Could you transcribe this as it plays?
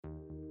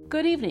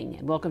Good evening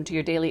and welcome to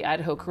your daily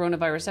Idaho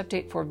coronavirus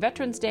update for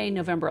Veterans Day,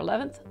 November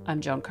 11th. I'm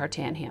Joan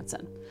Cartan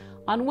Hansen.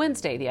 On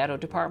Wednesday, the Idaho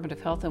Department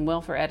of Health and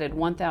Welfare added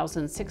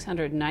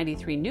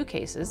 1,693 new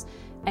cases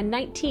and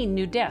 19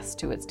 new deaths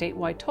to its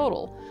statewide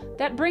total.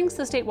 That brings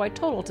the statewide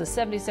total to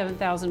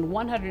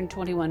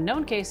 77,121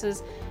 known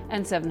cases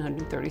and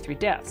 733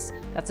 deaths.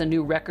 That's a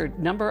new record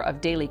number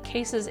of daily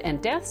cases and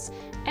deaths,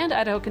 and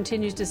Idaho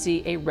continues to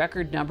see a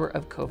record number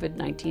of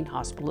COVID-19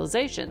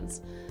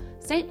 hospitalizations.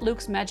 St.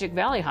 Luke's Magic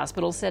Valley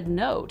Hospital said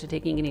no to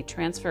taking any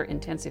transfer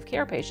intensive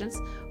care patients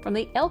from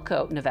the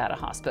Elko, Nevada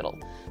hospital.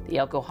 The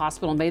Elko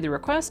hospital made the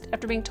request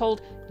after being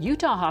told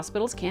Utah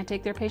hospitals can't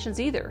take their patients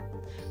either.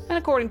 And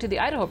according to the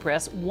Idaho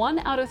Press, 1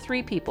 out of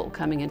 3 people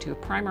coming into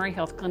primary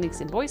health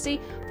clinics in Boise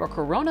for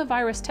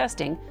coronavirus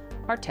testing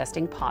are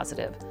testing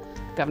positive.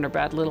 Governor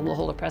Brad Little will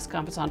hold a press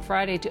conference on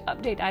Friday to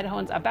update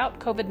Idahoans about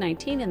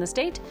COVID-19 in the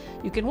state.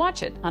 You can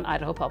watch it on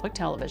Idaho Public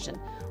Television.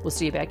 We'll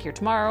see you back here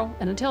tomorrow,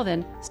 and until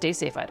then, stay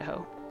safe,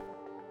 Idaho.